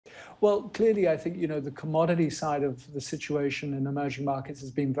Well, clearly, I think, the commodity side of the situation in emerging markets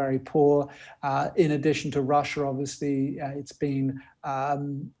has been very poor. In addition to Russia, obviously, it's been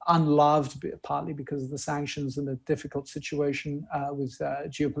unloved, partly because of the sanctions and the difficult situation with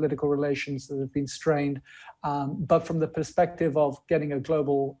geopolitical relations that have been strained. But from the perspective of getting a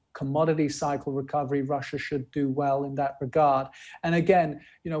global commodity cycle recovery, Russia should do well in that regard. And again,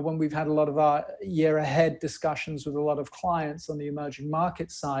 when we've had a lot of our year ahead discussions with a lot of clients on the emerging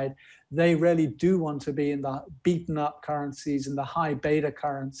market side, they really do want to be in the beaten up currencies and the high beta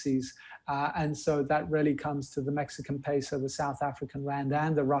currencies. And so that really comes to the Mexican peso, the South African rand,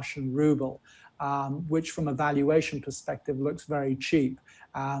 and the Russian ruble, which from a valuation perspective looks very cheap.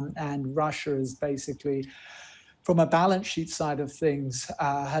 And Russia is basically, from a balance sheet side of things,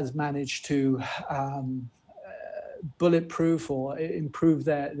 has managed to bulletproof or improve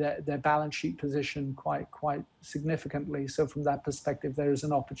their balance sheet position quite significantly. So from that perspective, there is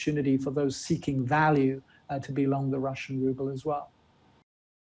an opportunity for those seeking value to be long the Russian ruble as well.